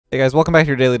Hey guys, welcome back to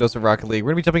your daily dose of Rocket League. We're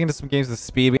going to be jumping into some games with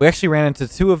speed. We actually ran into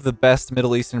two of the best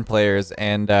Middle Eastern players,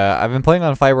 and I've been playing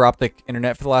on fiber optic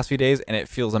internet for the last few days, and it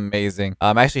feels amazing.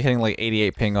 I'm actually hitting like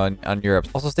 88 ping on Europe.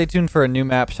 Also, stay tuned for a new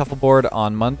map, Shuffleboard,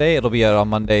 on Monday. It'll be out on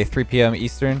Monday, 3 p.m.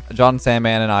 Eastern. John,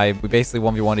 Sandman, and I, we basically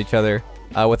 1v1'd each other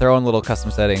with our own little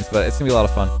custom settings, but it's going to be a lot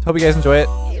of fun. Hope you guys enjoy it.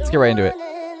 Let's get right into it.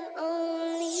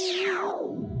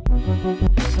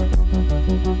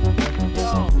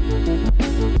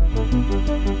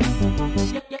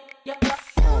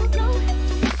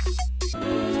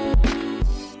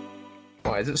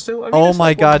 Why is it still? I mean, Oh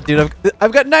my god, dude,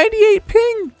 I've got 98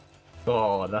 ping!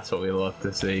 Oh, that's what we love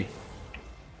to see.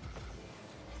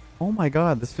 Oh my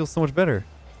god, this feels so much better.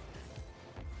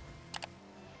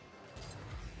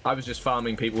 I was just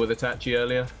farming people with Itachi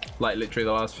earlier. Like, literally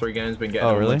the last 3 games, been getting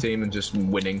on my team and just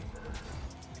winning.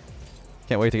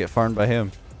 Can't wait to get farmed by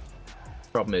him.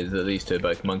 Problem is that these two are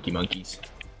both monkeys.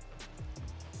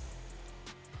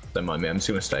 Don't mind me, I'm just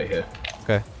gonna stay here.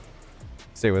 Okay.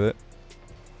 Stay with it.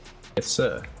 Yes,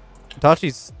 sir.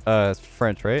 Itachi's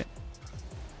French, right?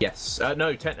 Yes. No,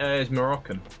 is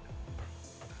Moroccan.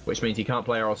 Which means he can't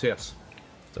play RLCS.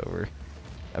 It's over.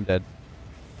 I'm dead.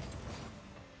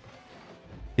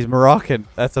 He's Moroccan.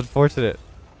 That's unfortunate.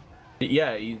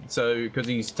 Yeah, so because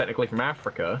he's technically from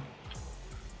Africa,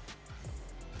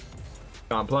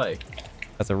 can't play.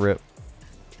 That's a rip.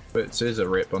 But it is a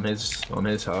rip on his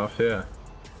half, yeah.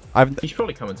 You should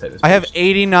probably commentate this. I have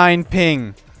 89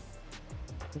 ping.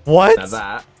 What? Now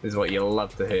that is what you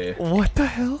love to hear. What the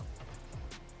hell?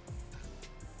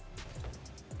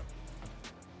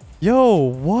 Yo,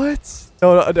 what?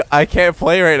 No, I can't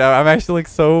play right now. I'm actually like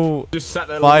so... Just sat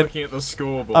there looking at the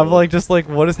scoreboard. I'm like, just like,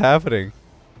 what is happening?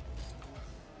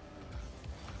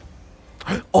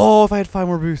 Oh, if I had 5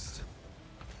 more boosts.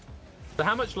 So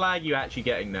how much lag are you actually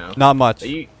getting now? Not much.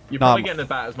 You're probably getting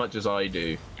about as much as I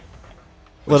do.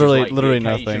 Literally, like literally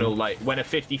nothing. Like when a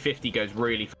 50-50 goes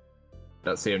really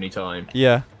that's the only time.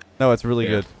 Yeah. No, it's really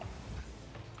good.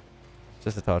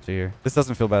 Just a Itachi here. This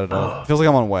doesn't feel bad at all. It feels like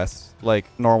I'm on West. Like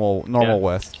normal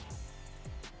West.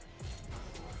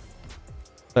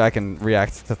 But I can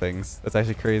react to things. That's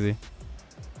actually crazy.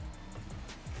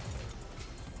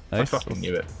 Nice. I fucking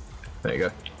knew it. There you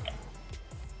go.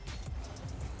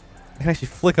 I can actually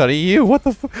flick on EU. What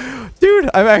the fuck? Dude,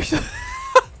 I'm actually...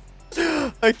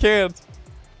 I can't.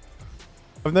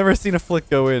 I've never seen a flick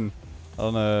go in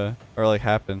on a... Or like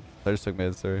happen. I just took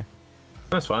mid, sorry.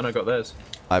 That's fine, I got theirs.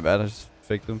 My bad, I just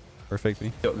faked them. Or faked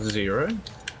me. Got 0.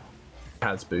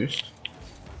 Has boost.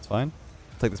 It's fine.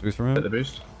 Take this boost from him. Get the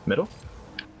boost. Middle.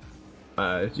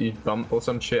 You bump or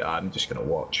some shit, I'm just gonna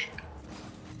watch.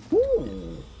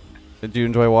 Ooh. Did you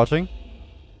enjoy watching?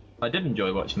 I did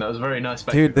enjoy watching. That was a very nice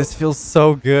spectacle. Dude, this feels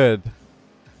so good.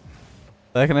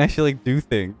 I can actually like do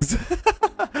things.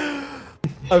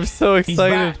 I'm so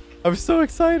excited. I'm so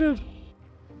excited.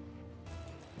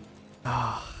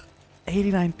 Ah,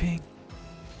 89 ping.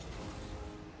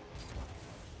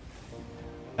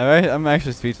 I'm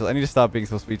actually speechless. I need to stop being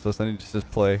so speechless. I need to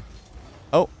just play.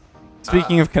 Oh,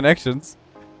 speaking of connections.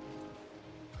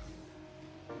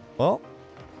 Well.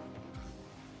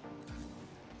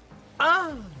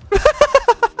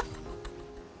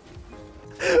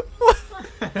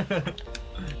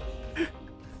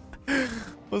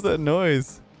 What was that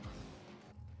noise?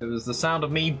 It was the sound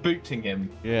of me booting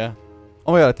him. Yeah.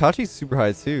 Oh my god, Itachi's super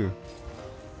high too.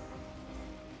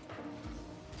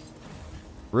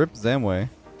 Rip Zamway.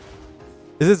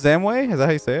 Is it Zamway? Is that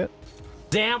how you say it?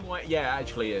 Zamway? Yeah, it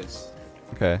actually is.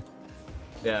 Okay.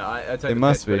 Yeah, I take it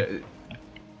must be.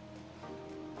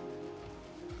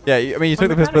 Yeah, I mean you took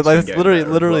the piss, but like, it's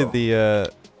literally the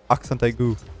accent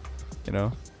aigu, you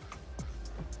know.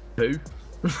 Who?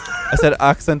 I said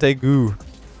accent aigu.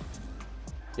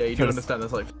 Yeah, you don't understand.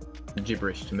 That's like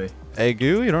gibberish to me.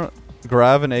 Aigu? You don't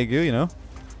grave and aigu, you know?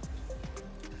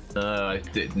 No, I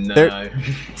did no.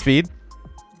 Speed?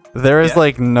 There is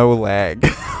like no lag.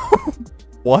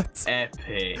 What?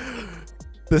 Epic.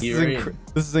 This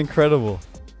is incredible.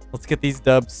 Let's get these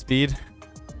dubs, Speed.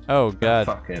 Oh god.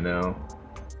 Oh, fucking hell.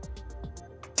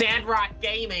 Sandrock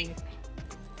Gaming.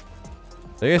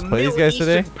 So you guys play these guys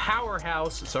today?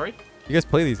 Powerhouse. Sorry? You guys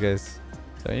play these guys,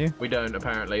 don't you? We don't,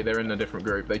 apparently. They're in a different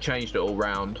group. They changed it all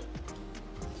round.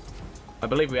 I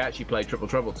believe we actually played Triple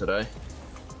Trouble today.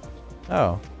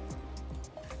 Oh.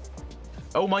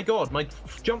 Oh my god, my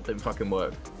jump didn't fucking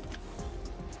work.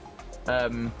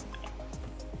 It's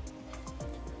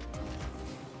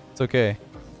okay.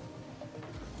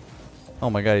 Oh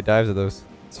my god, he dives at those.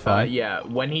 It's fine. Yeah,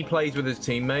 when he plays with his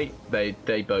teammate,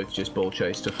 they both just ball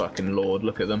chase to fucking Lord.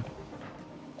 Look at them.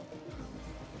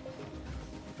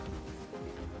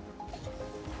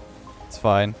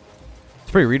 fine.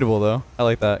 It's pretty readable though. I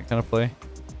like that kind of play.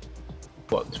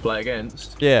 What, to play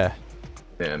against? Yeah.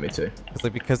 Yeah, me too. It's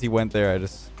like because he went there, I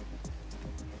just.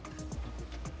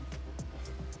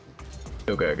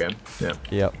 He'll go again. Yeah.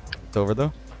 Yep. It's over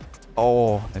though.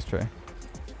 Oh, nice try.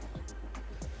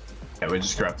 Yeah, we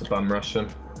just grab the bum rush him.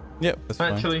 Yep. That's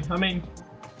fine. Actually, I mean,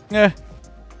 Yeah.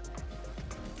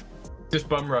 just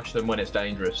bum rush them when it's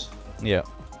dangerous. Yeah.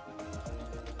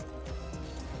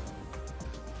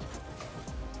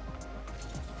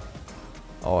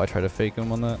 Oh, I tried to fake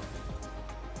him on that.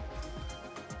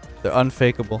 They're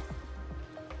unfakeable.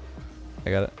 I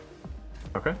got it.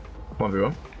 Okay.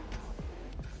 1v1.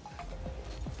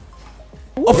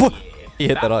 Oh, he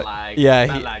hit that. Lag. Yeah,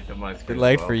 that he lagged on my screen. it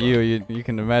lagged as for well, you. You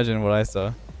can imagine what I saw.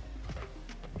 but-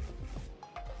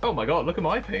 Oh my god, look at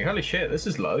my ping. Holy shit, this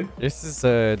is low. This is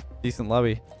a decent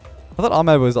lobby. I thought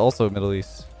Ahmed was also Middle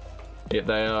East. Yeah,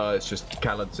 they are. It's just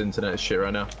Khaled's internet is shit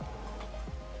right now.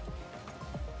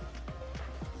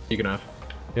 You can have.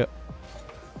 Yep.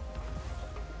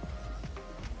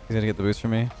 He's gonna get the boost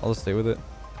from me. I'll just stay with it.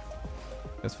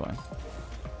 That's fine.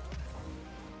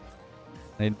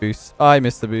 I need boost. Oh, I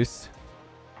missed the boost.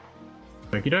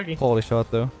 Okie dokie. Quality shot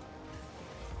though.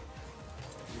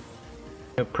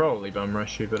 He'll probably bum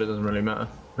rush you, but it doesn't really matter.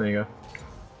 There you go.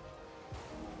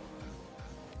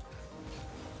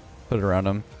 Put it around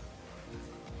him.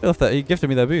 I love that. He gifted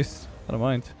me that boost. I don't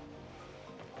mind.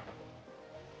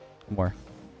 One more.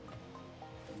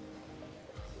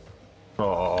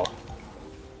 Oh,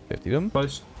 50 them.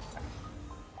 close.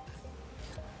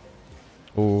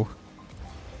 Ooh.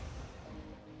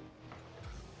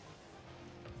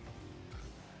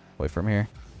 Wait from here.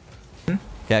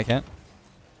 Can't.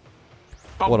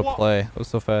 Oh, What a play. That was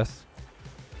so fast.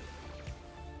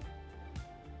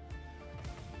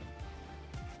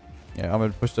 Yeah,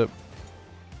 Ahmed pushed up.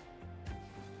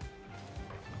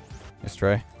 Nice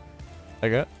try. I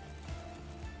got.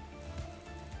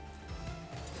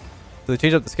 So they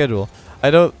changed up the schedule.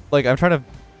 I don't like. I'm trying to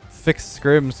fix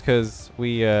scrims because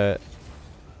we. Yeah,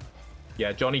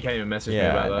 Johnny came and messaged me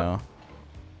Yeah, about I that. know.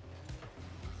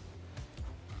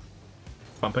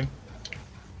 Bumping.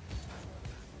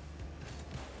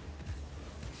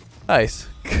 Nice.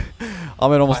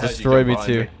 Ahmed almost I heard you destroyed me jump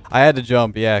too. behind me. I had to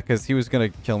jump, yeah, because he was gonna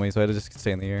kill me, so I had to just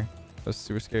stay in the air. That was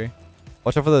super scary.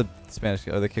 Watch out for the Spanish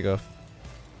or the kickoff.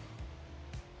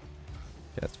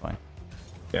 Yeah, that's fine.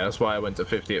 Yeah, that's why I went to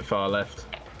 50 at far left.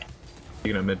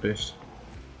 You know, mid boost.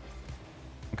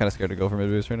 I'm kind of scared to go for mid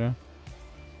boost right now.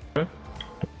 Okay.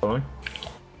 Following.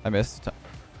 I missed.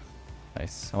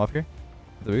 Nice. I'm up here.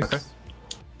 The boost. Okay.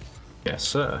 Yes,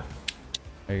 sir.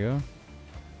 There you go.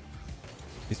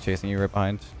 He's chasing you right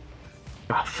behind.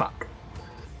 Ah, fuck.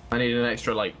 I need an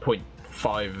extra, like,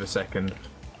 0.5 of a second.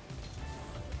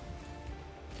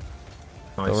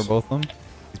 Nice. Over both of them.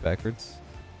 He's backwards.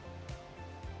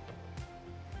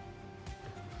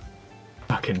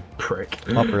 Fucking prick.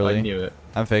 Up early. I knew it.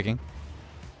 I'm faking.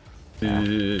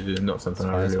 Not something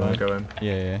I really want to go in.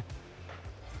 Yeah.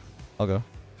 I'll go.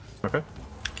 Okay.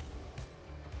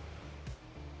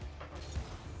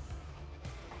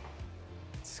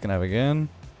 It's gonna have again.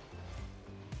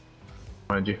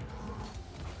 Mind you.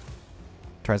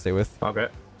 Try and stay with. Okay.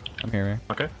 I'm here, man.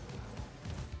 Okay.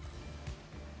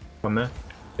 One there.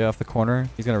 Yeah, off the corner.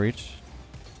 He's gonna reach.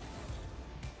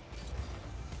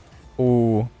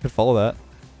 Ooh, could follow that.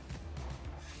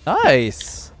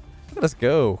 Nice. Look at us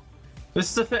go. This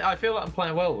is the thing. I feel like I'm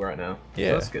playing well right now.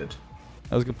 Yeah. So that's good.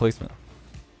 That was good placement.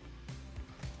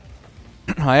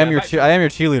 I am your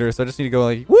cheerleader, so I just need to go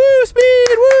like, woo, speed,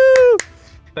 woo.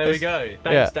 There we go.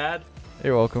 Thanks, Yeah. Dad.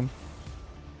 You're welcome.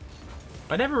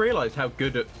 I never realized how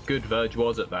good Verge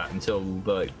was at that until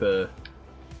like the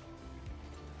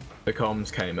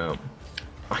comms came out.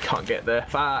 I can't get there.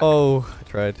 Fuck. Oh, I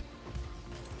tried.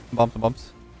 Bump the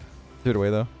bumps. Threw it away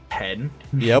though. 10.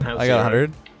 Yep, How's I got 0?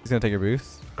 100. He's gonna take your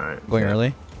boost. Alright. Going yeah.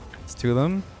 early. It's two of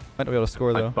them. Might not be able to score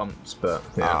I though. bumps, but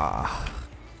yeah. Ah.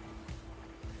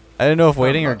 I didn't know if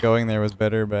waiting or going there was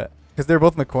better, but because they're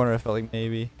both in the corner, I felt like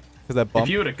maybe because that bump. If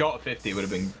you would have got 50, it would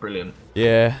have been brilliant.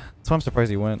 Yeah, that's why I'm surprised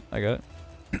he went. I got it.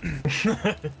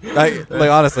 Like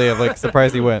honestly, I'm like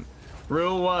surprised he went.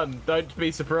 Rule 1: don't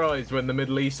be surprised when the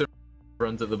Middle Eastern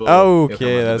runs at the ball.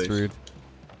 Okay, that's rude.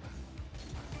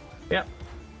 Yep.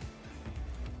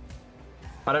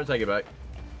 I don't take it back.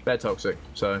 They're toxic,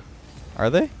 so Are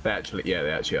they? they actually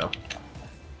are.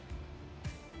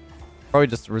 Probably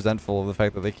just resentful of the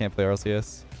fact that they can't play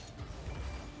RLCS.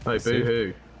 Oh, see.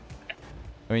 boo-hoo.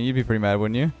 I mean, you'd be pretty mad,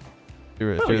 wouldn't you?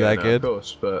 If Oh, you're yeah, that no, good. Of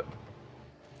course, but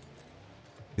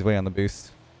He's waiting on the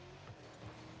boost.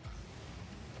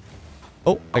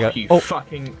 Oh, I got. you Oh,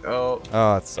 fucking. Oh.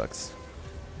 oh, it sucks.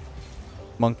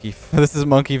 Monkey. This is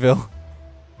Monkeyville.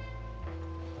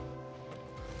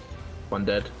 One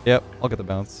dead. Yep, I'll get the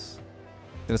bounce.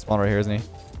 He's gonna spawn right here, isn't he?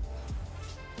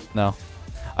 No.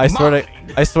 I swear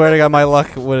to God, my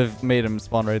luck would have made him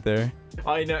spawn right there.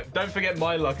 I know. Don't forget,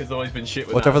 my luck has always been shit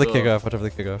with Watch that out for the as well. kickoff. Watch out for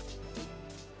the kickoff.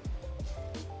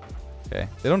 Okay,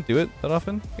 they don't do it that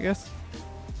often, I guess.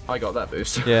 I got that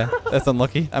boost. Yeah, that's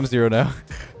unlucky. I'm 0 now.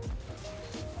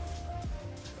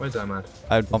 Where's that man?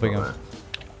 I'm bumping him.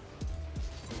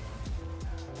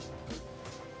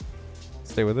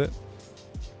 Stay with it.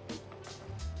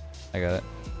 I got it.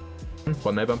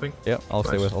 One there bumping? Yep, I'll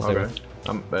stay with. I'll stay with.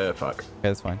 Fuck. Okay,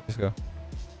 that's fine. Just go.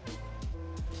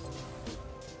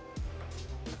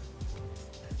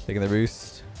 Taking the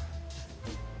boost.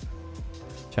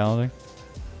 Challenging.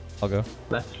 I'll go.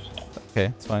 Left. Okay,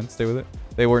 it's fine. Stay with it.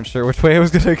 They weren't sure which way I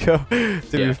was gonna go. To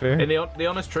be fair. In the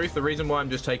honest truth, the reason why I'm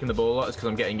just taking the ball a lot is because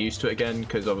I'm getting used to it again.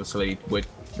 Because obviously we're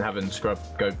having Scrub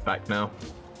go back now.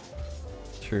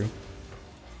 True.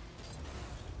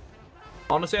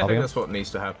 Honestly, I think that's what needs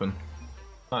to happen.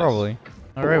 Nice. Probably.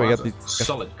 All right, we got these.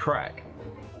 Solid crack.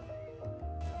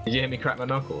 Did you hear me crack my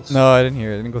knuckles? No, I didn't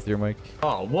hear it. I didn't go through your mic.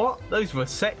 Oh, what? Those were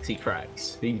sexy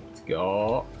cracks. He's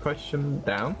got question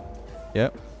down.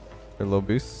 Yep. They're low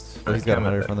boost. Okay, He's got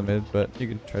 100 from the mid, but you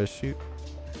can try to shoot.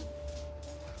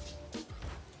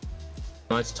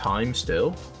 Nice time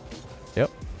still.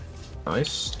 Yep.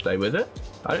 Nice. Stay with it.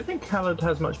 I don't think Khaled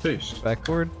has much boost.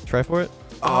 Backboard. Try for it.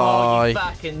 Oh, you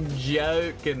fucking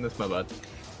joking. That's my bad.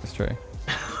 Let's try.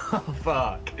 Oh,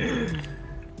 fuck.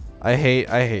 I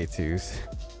hate twos.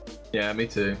 Yeah, me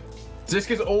too. Just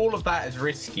because all of that is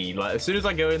risky. Like, as soon as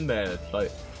I go in there,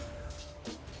 like...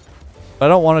 I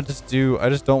don't want to just do... I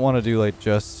just don't want to do, like,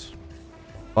 just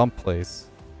bump plays.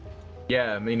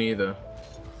 Yeah, me neither.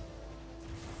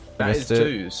 That is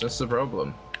twos. That's the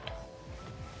problem.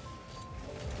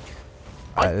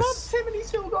 I bumped him and he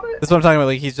still got it. That's what I'm talking about.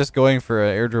 Like, he's just going for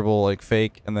an air dribble, like,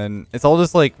 fake, and then it's all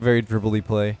just, like, very dribbly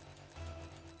play.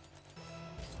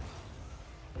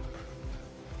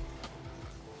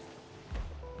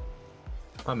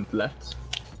 I'm left.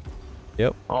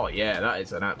 Yep. Oh, yeah, that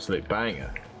is an absolute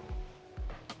banger.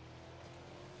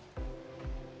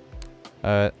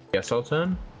 Guess I'll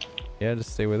turn. Yeah,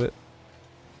 just stay with it.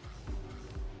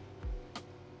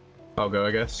 I'll go,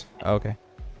 I guess. Oh, okay.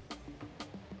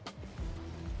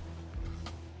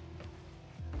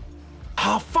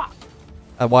 Oh, fuck!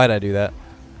 Why'd I do that?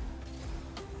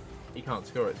 You can't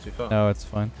score it too far. No, it's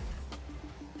fine.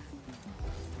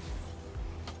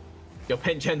 Your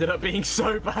pinch ended up being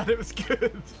so bad, it was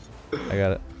good. I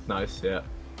got it. Nice, yeah.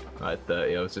 I had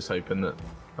 30. I was just hoping that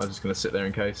I was just going to sit there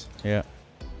in case. Yeah.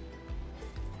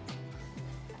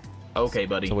 Okay,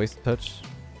 buddy. It's a waste of touch.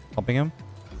 Pumping him.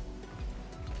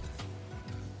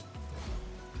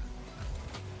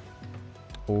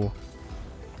 Oh.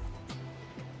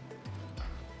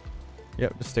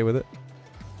 Yep, just stay with it.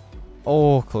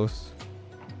 Oh, close.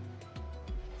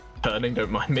 Turning,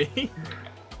 don't mind me.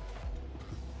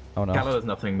 Oh no. Kala, there's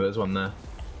nothing, but there's one there.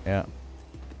 Yeah.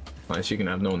 Nice, you can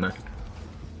have no one there.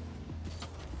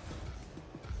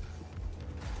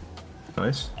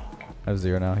 Nice. I have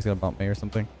 0 now. He's gonna bump me or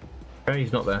something. Okay,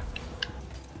 he's not there.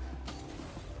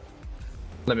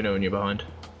 Let me know when you're behind.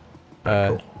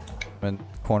 Cool. I'm in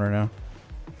corner now.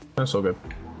 That's all good.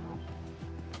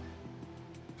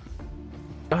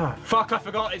 Ah, fuck, I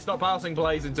forgot it's not passing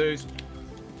plays in twos.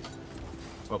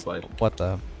 Well played. What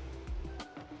the?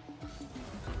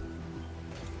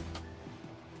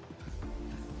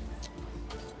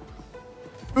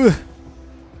 Ugh.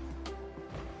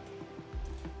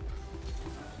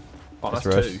 Oh, that's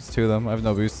rush. two. It's 2 of them. I have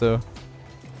no boost though.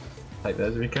 Take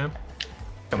those if you can.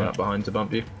 Coming up behind to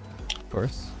bump you. Of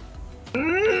course.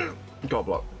 God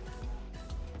block.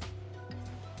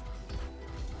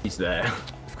 He's there.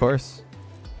 Of course.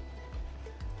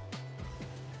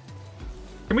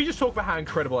 Can we just talk about how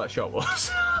incredible that shot was?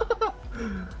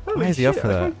 Why is he up for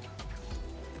that?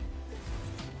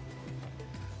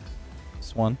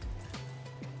 Just 1.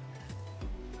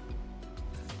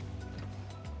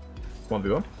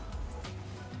 1v1.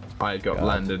 I got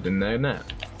landed in their net.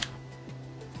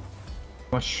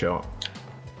 Nice shot.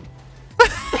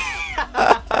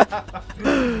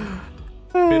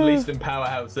 Middle Eastern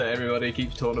powerhouse that everybody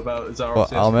keeps talking about is our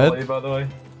quality, by the way.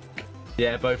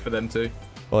 Yeah, both of them too.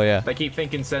 Well, yeah. They keep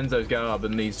thinking Senzo's garb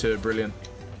and these two are brilliant.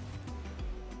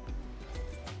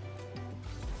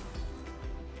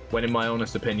 When in my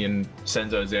honest opinion,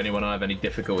 Senzo is the only one I have any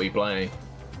difficulty playing.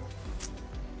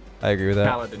 I agree with that.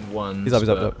 Paladin won. He's up, he's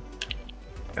up, he's up.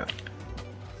 Yeah.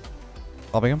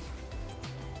 Popping him.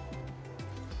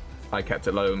 I kept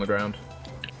it low on the ground.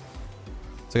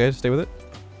 It's okay, just stay with it.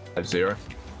 5-0.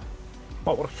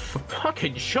 Oh, what a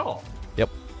fucking shot! Yep.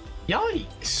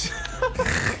 Yikes!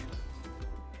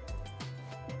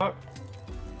 Fuck.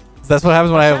 That's what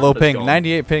happens when I have low sound is ping. gone.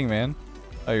 98 ping, man.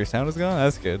 Oh, your sound is gone?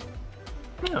 That's good.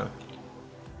 Yeah.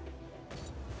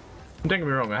 Don't get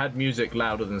me wrong, I had music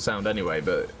louder than sound anyway,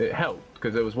 but it helped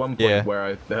because there was one point where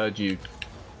I heard you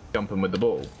jumping with the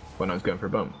ball when I was going for a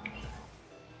bump.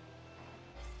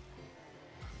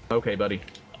 Okay, buddy.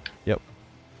 Yep.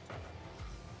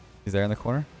 He's there in the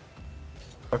corner?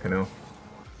 Fucking hell.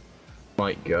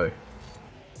 Might go.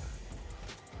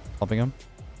 Helping him.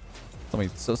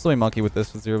 Somebody monkey with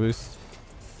this with 0 boost.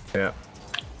 Yeah.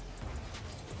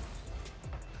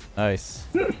 Nice.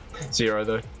 0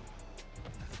 though.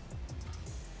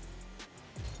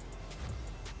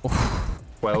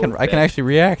 Well, I can actually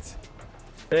react.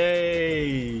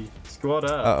 Hey! Squad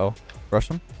up. Uh-oh. Rush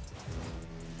him?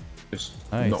 Just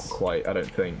Nice. not quite, I don't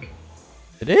think.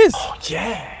 It is! Oh,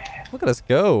 yeah! Look at us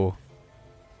go.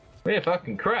 We're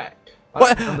fucking cracked.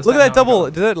 What? Look at that double.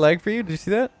 Did that lag for you? Did you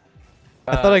see that?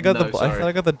 I thought I got no, I thought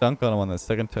I got the dunk on him on that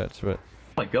second touch, but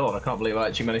Oh my god, I can't believe I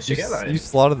actually managed to get that in. you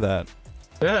slotted that.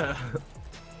 Yeah.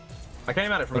 I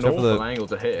came at it from Watch an out for awful angle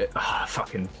to hit it. Ah,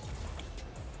 fucking.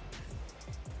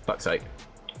 Fuck's sake.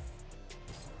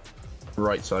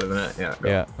 Right side of the net, yeah.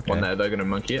 Yeah, okay. One there, they're gonna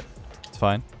monkey it. It's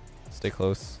fine. Stay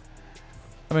close.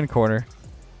 I'm in corner.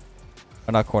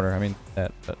 Or not corner, I mean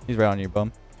net, but he's right on you,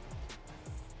 bum.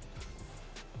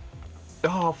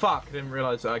 Oh fuck, I didn't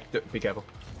realise I could. Be careful.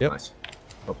 Yep. Nice.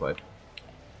 Well played.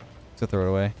 So throw it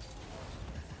away.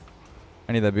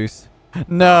 I need that boost.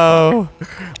 No!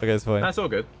 Okay, it's fine. That's all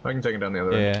good. I can take him down the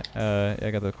other end. Yeah, I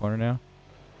got the corner now.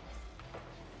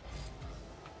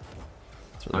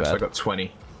 It's really Nice, I bad. got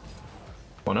 20.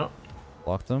 One up.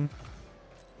 Blocked him.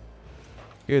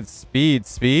 Good speed.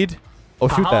 Oh,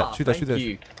 shoot that. Shoot that. Thank Shoot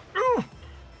you. that.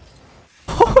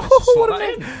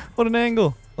 that in. What an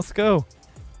angle. Let's go.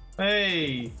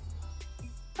 Hey.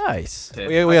 Nice. Yeah,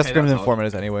 We got okay, scrimmed in that's 4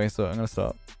 minutes anyway, so I'm going to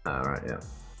stop. Alright, yeah.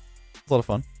 It's a lot of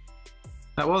fun.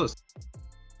 That was.